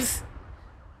dies!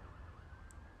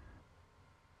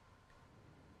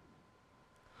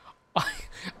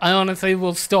 I honestly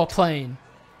will stop playing.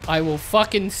 I will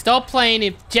fucking stop playing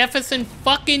if Jefferson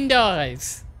fucking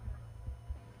dies.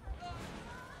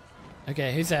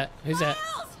 Okay, who's that? Who's that?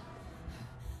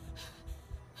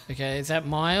 Okay, is that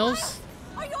Miles?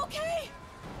 Are you okay?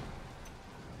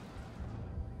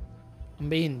 I'm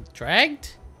being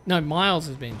dragged? No, Miles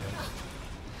is being dragged.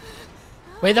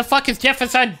 Where the fuck is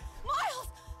Jefferson? Miles!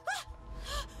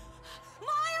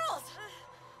 Miles!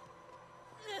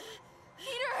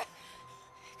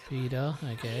 Peter,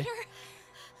 okay.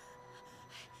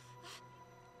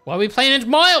 Why are we playing as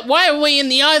Miles? Why are we in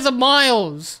the eyes of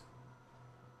Miles?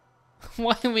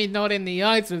 Why are we not in the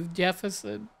eyes of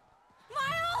Jefferson?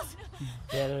 Miles!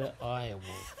 Better I will.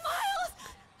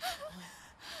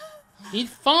 He's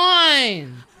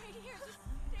fine.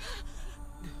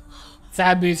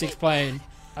 Sad music's playing.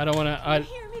 I don't wanna.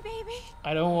 Hear me, baby.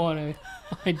 I don't wanna.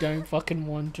 I don't fucking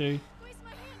want to.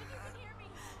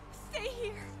 Stay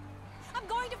here. I'm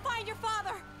going to find your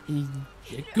father.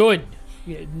 Yeah, good.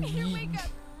 Yeah. Peter, wake up.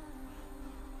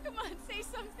 Come on, say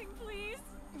something, please.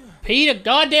 Peter,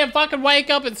 goddamn fucking wake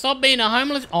up and stop being a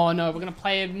homeless. Oh no, we're gonna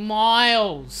play as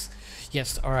Miles.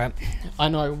 Yes, alright. I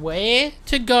know where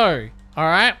to go.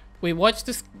 Alright? We watched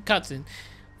this cutscene.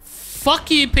 Fuck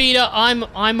you, Peter. I'm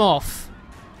off.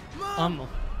 I'm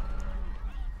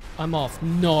off.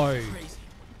 No.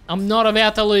 I'm not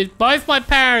about to lose both my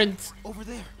parents. Over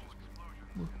there.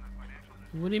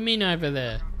 What do you mean over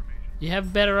there? You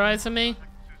have better eyes than me?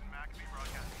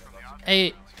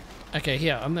 Hey. Okay,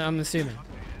 here. I'm assuming.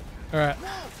 Alright.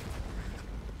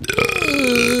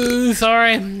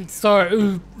 Sorry.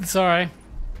 Sorry.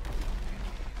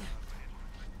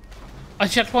 I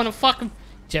just want to fucking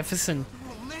Jefferson.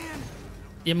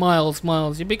 Yeah, Miles.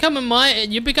 You're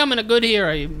becoming a good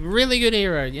hero. You're a really good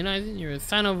hero. You know, you're a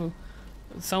son of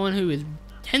someone who is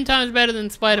 10 times better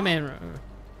than Spider-Man.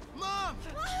 Mom!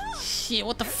 Shit,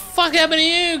 what the fuck happened to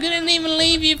you? Couldn't even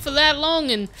leave you for that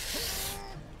long and...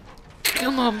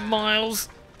 Come on, Miles.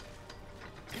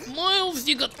 Miles,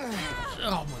 you got...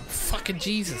 Oh my fucking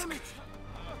Jesus.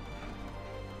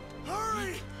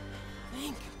 Hurry!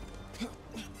 Think.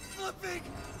 Flipping.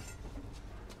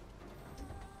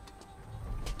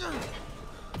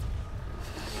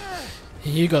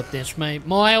 You got this, mate.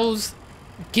 Miles,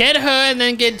 get her and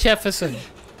then get Jefferson.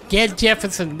 Get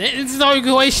Jefferson. It's no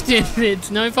question.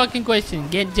 It's no fucking question.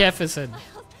 Get Jefferson.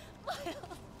 Are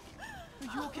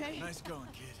you okay? Nice going,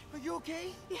 kid. Are you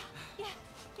okay? Yeah. Are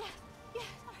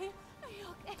you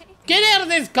okay? Get out of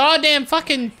this goddamn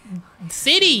fucking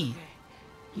city.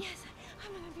 Yes,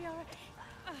 I'm gonna be alright.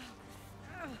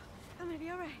 I'm gonna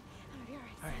be alright.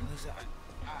 Alright, Lisa,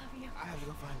 I have to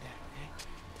go find Dad,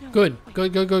 okay?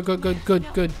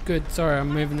 Good. Sorry, I'm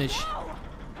moving this.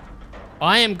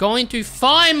 I am going to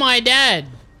find my dad.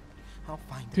 I'll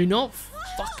find him. Do not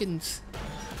fucking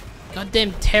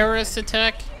goddamn terrorist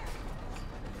attack.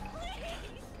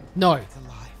 No. It's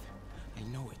alive. I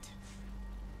know it.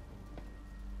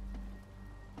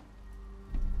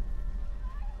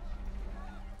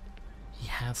 He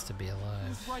has to be alive.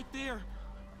 He's right there.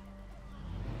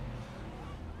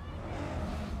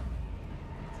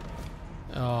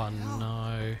 Oh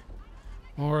no.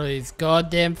 More of these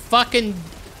goddamn fucking...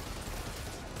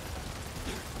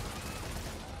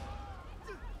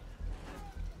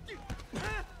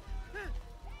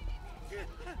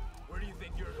 Where do you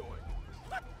think you're going?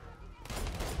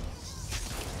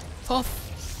 Oh,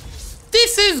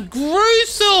 this is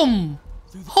gruesome!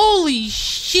 Holy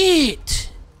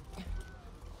shit!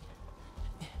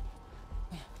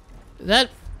 Is that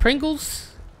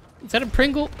Pringles? Is that a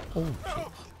Pringle? Oh shit.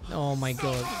 Oh my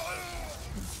god.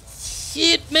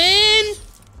 Shit, man!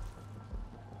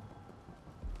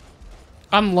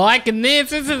 I'm liking this.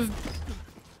 This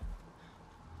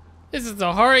is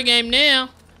a horror game now.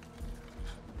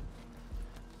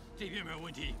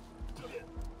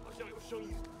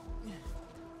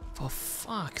 For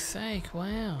fuck's sake,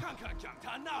 wow.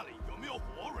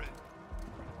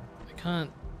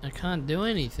 I can't do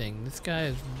anything. This guy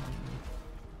is...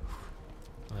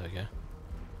 There we go.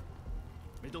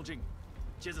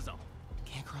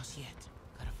 Can't cross yet.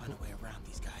 Gotta find a way around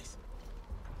these guys.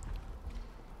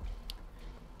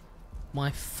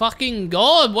 My fucking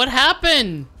god, what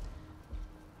happened?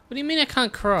 What do you mean I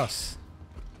can't cross?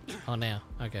 Oh, now.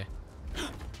 Okay.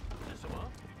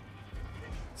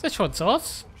 Szechuan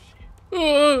sauce?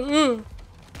 Oh,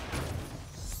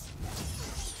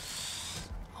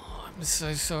 I'm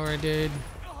so sorry, dude.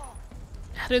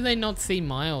 How do they not see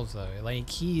Miles, though? Like,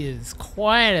 he is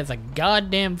quiet as a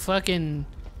goddamn fucking...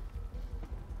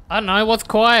 I don't know, what's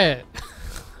quiet?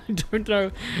 I don't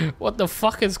know what the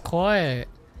fuck is quiet.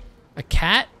 A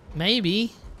cat?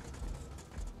 Maybe.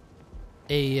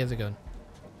 Hey, how's it going?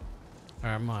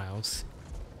 Alright, Miles.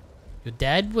 Your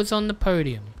dad was on the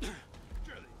podium.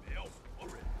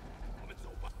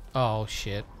 Oh,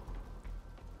 shit.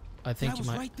 I think you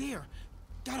might... right there.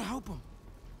 Gotta help him.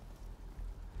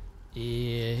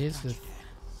 Yeah, here's the...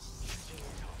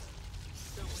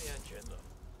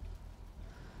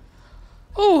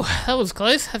 Oh, that was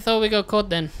close. I thought we got caught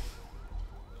then.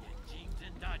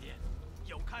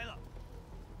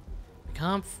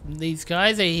 Can't... These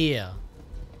guys are here.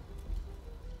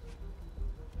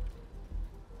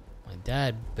 My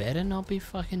dad better not be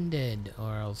fucking dead,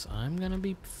 or else I'm gonna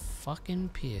be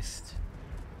fucking pissed.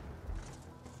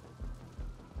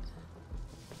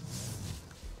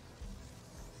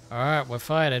 Alright, we're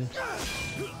fighting.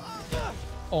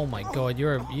 Oh my god,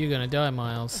 you're gonna die,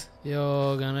 Miles.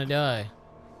 You're gonna die.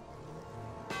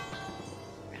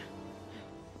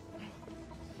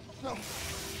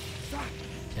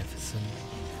 Jefferson.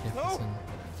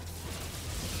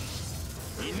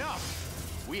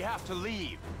 Enough! We have to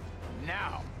leave.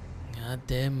 Now.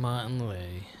 Goddamn Martin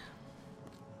Lee.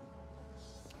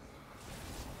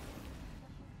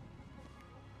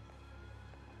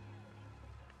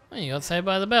 Oh, you got saved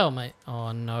by the bell, mate.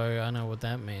 Oh no, I know what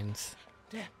that means.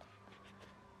 Dad.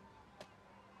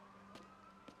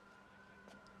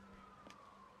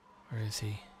 Where is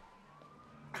he?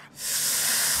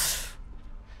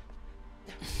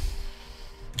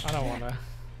 I don't wanna.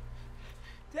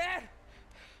 Dad!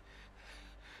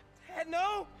 Dad,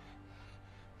 no!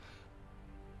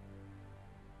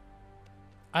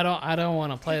 I don't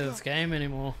want to play this game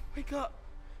anymore. Wake up!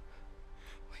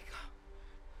 Wake up!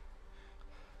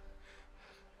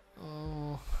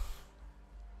 Oh.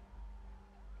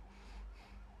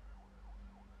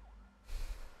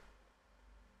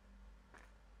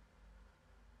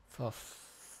 For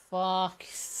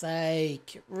fuck's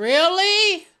sake.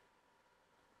 Really?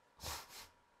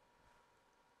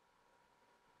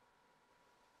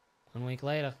 One week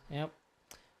later. Yep.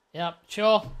 Yep,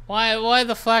 sure. Why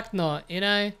the fuck not, you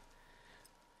know?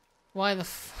 Why the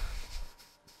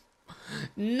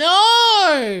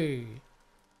No!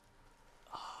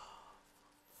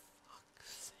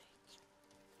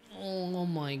 Oh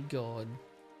my god.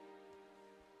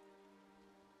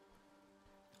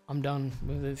 I'm done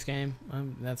with this game.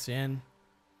 That's the end.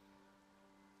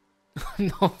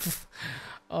 No.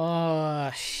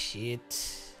 Oh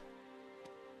shit.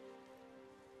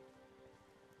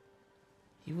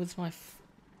 He was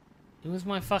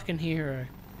my fucking hero.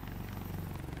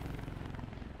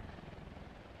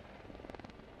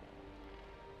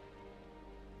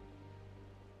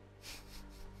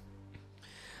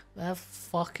 That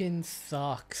fucking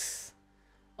sucks.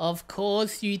 Of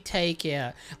course you take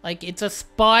out. Like, it's a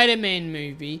Spider-Man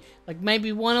movie. Like,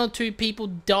 maybe 1 or 2 people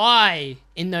die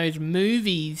in those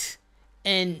movies.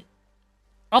 And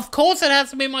of course it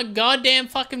has to be my goddamn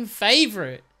fucking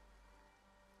favorite.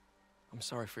 I'm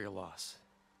sorry for your loss.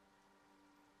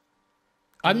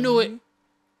 I'm not.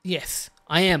 Yes,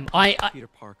 I am. Peter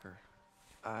Parker.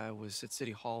 I was at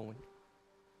City Hall when...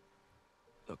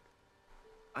 Look,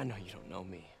 I know you don't know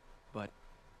me, but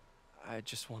I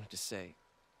just wanted to say...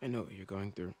 I know what you're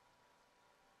going through.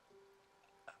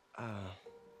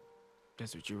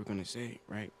 That's what you were gonna say,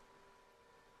 right?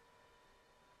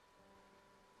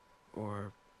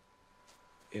 Or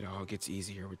it all gets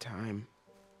easier with time.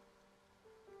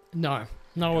 No,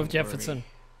 not with Don't Jefferson.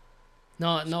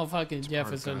 worry. No fucking It's part of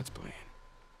Jefferson. God's plan.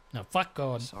 No, fuck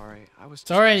God. Sorry, I was...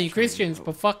 Sorry any Christians,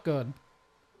 but fuck God.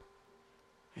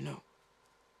 I know.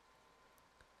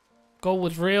 God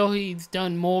was real, he's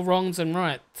done more wrongs than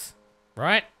rights.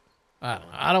 Right?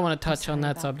 I don't want to touch on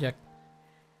that subject.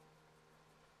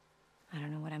 I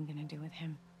don't know what I'm gonna do with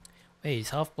him. Wait,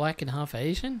 he's half black and half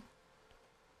Asian?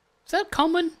 Is that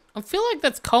common? I feel like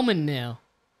that's common now.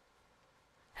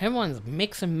 Everyone's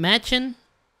mix and matching.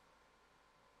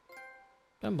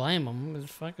 Don't blame them.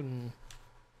 It's fucking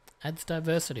adds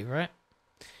diversity, right?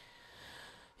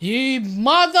 You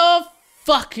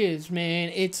motherfuckers, man.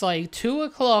 It's like 2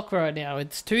 o'clock right now.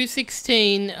 It's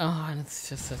 2:16. Oh, and it's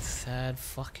just a sad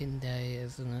fucking day,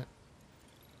 isn't it?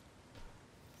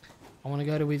 I want to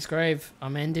go to his grave.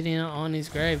 I'm ending it on his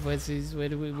grave. Where's his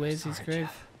grave?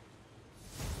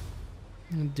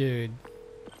 Dude.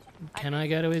 Can I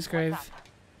go to his grave?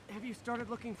 Have you started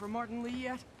looking for Martin Lee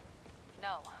yet?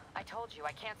 No, I told you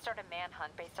I can't start a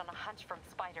manhunt based on a hunch from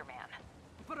Spider-Man.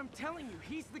 But I'm telling you,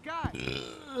 he's the guy. Some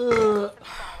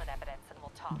solid evidence and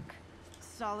we'll talk.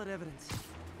 Solid evidence.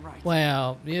 Right.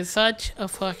 Wow, you're such a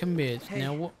fucking bitch. Hey,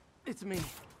 Now what? It's me.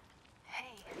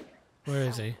 Hey. Where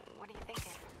is he? What are you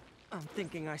thinking? I'm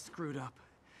thinking I screwed up.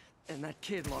 And that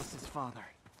kid lost his father.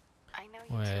 I know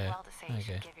you too well to say you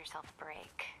should give yourself a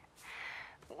break.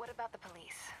 What about the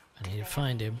police? I need to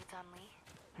find him.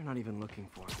 They're not even looking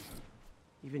for him.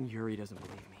 Even Yuri doesn't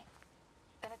believe me.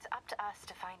 Then it's up to us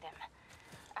to find him.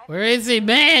 Where is he,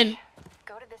 man?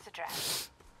 Go to this address.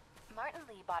 Martin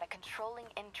Lee bought a controlling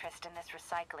interest in this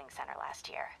recycling center last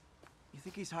year. You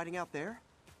think he's hiding out there?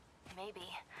 Maybe.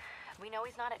 We know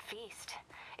he's not at Feast.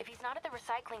 If he's not at the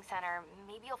recycling center,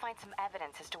 maybe you'll find some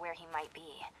evidence as to where he might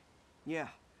be. Yeah.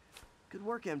 Good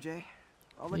work, MJ.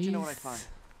 I'll let you know what I find.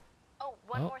 Oh,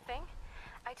 one more thing.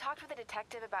 I talked with a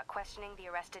detective about questioning the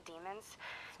arrested demons.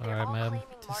 They're Alright, all ma'am. claiming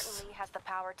Martin Lee has the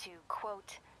power to,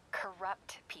 quote,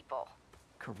 corrupt people.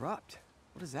 Corrupt?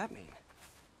 What does that mean?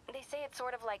 They say it's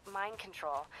sort of like mind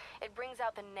control. It brings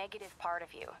out the negative part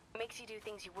of you. Makes you do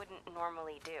things you wouldn't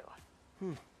normally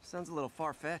do. Sounds a little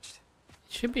far-fetched.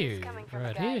 Should be Coming from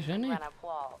right a guy here, who shouldn't can he? run up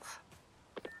walls.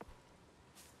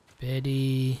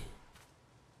 Betty.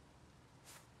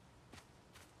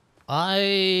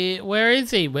 Where is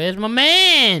he? Where's my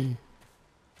man?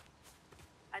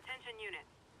 Attention unit.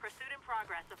 Pursuit in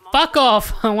progress of Fuck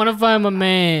off! I want to find my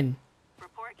man.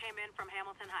 Report came in from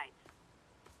Hamilton Heights.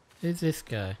 Who's this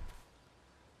guy?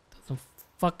 Doesn't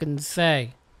fucking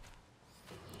say.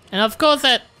 And of course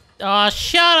that. Oh,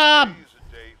 shut up! Today is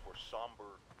a day for somber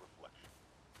reflection,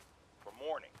 for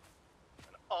mourning,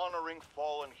 and honoring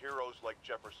fallen heroes like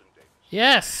Jefferson Davis.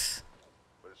 Yes.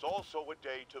 But it's also a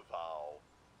day to vow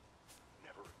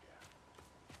never again.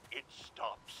 It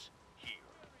stops here.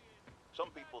 Some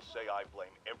people say I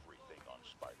blame everything on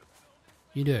Spider-Man.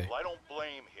 You do. Well, I don't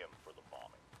blame him for the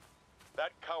bombing.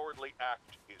 That cowardly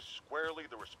act is squarely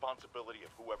the responsibility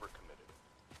of whoever committed it.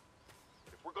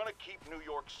 But if we're gonna keep New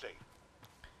York safe,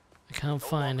 I can't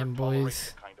find him, tolerate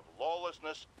boys. the kind of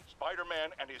lawlessness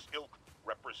Spider-Man and his ilk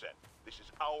represent. This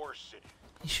is our city.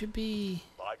 He should be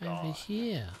By over God,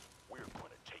 here. we're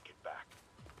gonna take it back.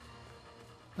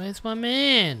 Where's my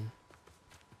man?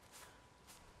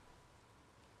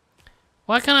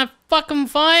 Why can't I fucking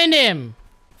find him?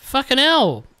 Fucking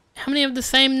hell. How many of the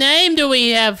same name do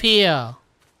we have here?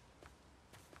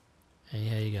 Hey,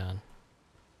 how you going?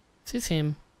 Is this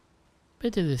him?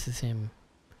 Bet you this is him.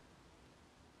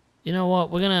 You know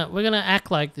what? We're gonna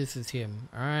act like this is him.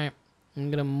 Alright? I'm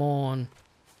gonna mourn.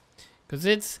 Cause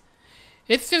it's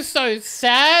just so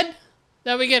sad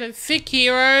that we get a sick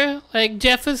hero like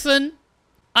Jefferson.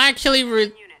 I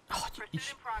actually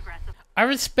I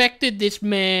respected this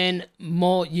man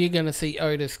more. You're gonna see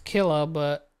Otis Killer,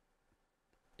 but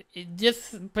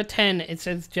just pretend it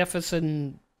says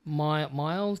Jefferson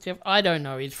Miles. I don't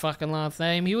know his fucking last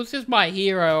name. He was just my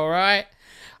hero, alright?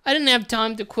 I didn't have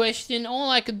time to question.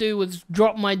 All I could do was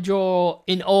drop my jaw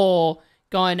in awe,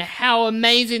 going, how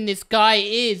amazing this guy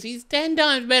is. He's 10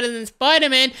 times better than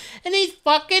Spider-Man, and he's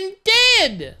fucking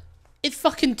dead. It's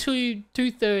fucking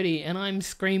 2:30, and I'm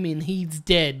screaming he's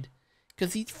dead.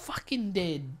 Because he's fucking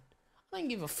dead. I don't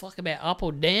give a fuck about up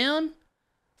or down.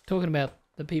 Talking about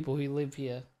the people who live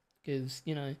here. Because,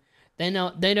 you know, they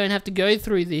don't have to go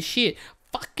through this shit.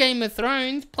 Fuck Game of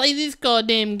Thrones. Play this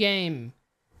goddamn game.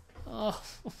 Oh,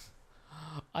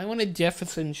 I want a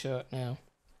Jefferson shirt now.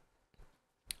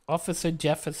 Officer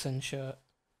Jefferson shirt.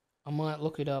 I might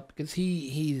look it up because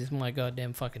he's my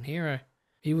goddamn fucking hero.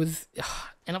 He was,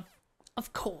 and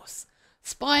of course,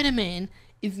 Spider-Man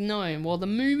is known, well, the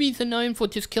movies are known for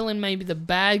just killing maybe the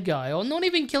bad guy, or not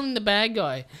even killing the bad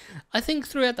guy. I think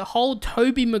throughout the whole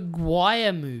Tobey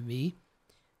Maguire movie,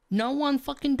 no one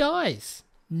fucking dies.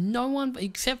 No one,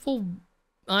 except for,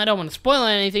 I don't want to spoil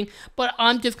anything, but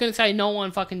I'm just going to say no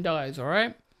one fucking dies,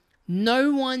 alright?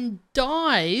 No one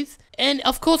dies, and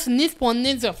of course in this one,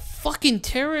 there's a fucking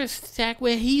terrorist attack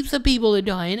where heaps of people are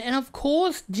dying, and of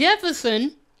course,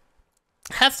 Jefferson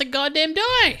has to goddamn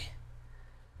die.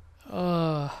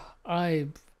 I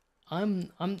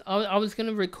was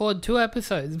gonna record 2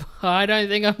 episodes, but I don't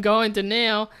think I'm going to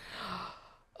now.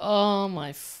 Oh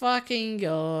my fucking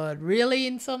god.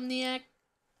 Really, Insomniac?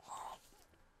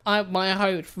 My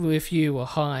hopes with you were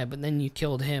high, but then you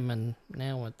killed him, and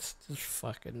now it's just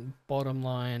fucking bottom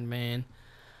line, man.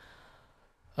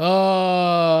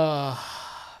 Oh,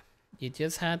 you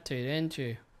just had to, didn't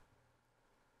you?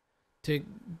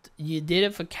 You did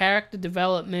it for character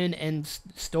development and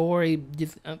story. You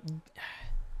could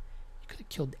have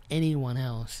killed anyone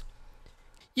else.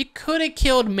 You could have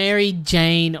killed Mary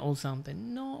Jane or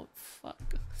something. Not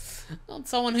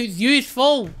someone who's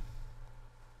useful.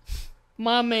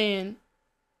 My man.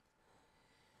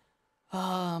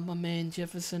 Ah, my man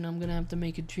Jefferson. I'm gonna have to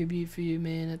make a tribute for you,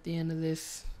 man, at the end of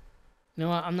this. You know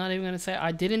what? I'm not even gonna say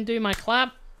I didn't do my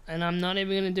clap, and I'm not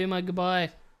even gonna do my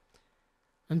goodbye.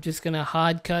 I'm just gonna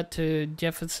hard cut to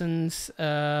Jefferson's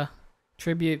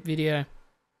tribute video.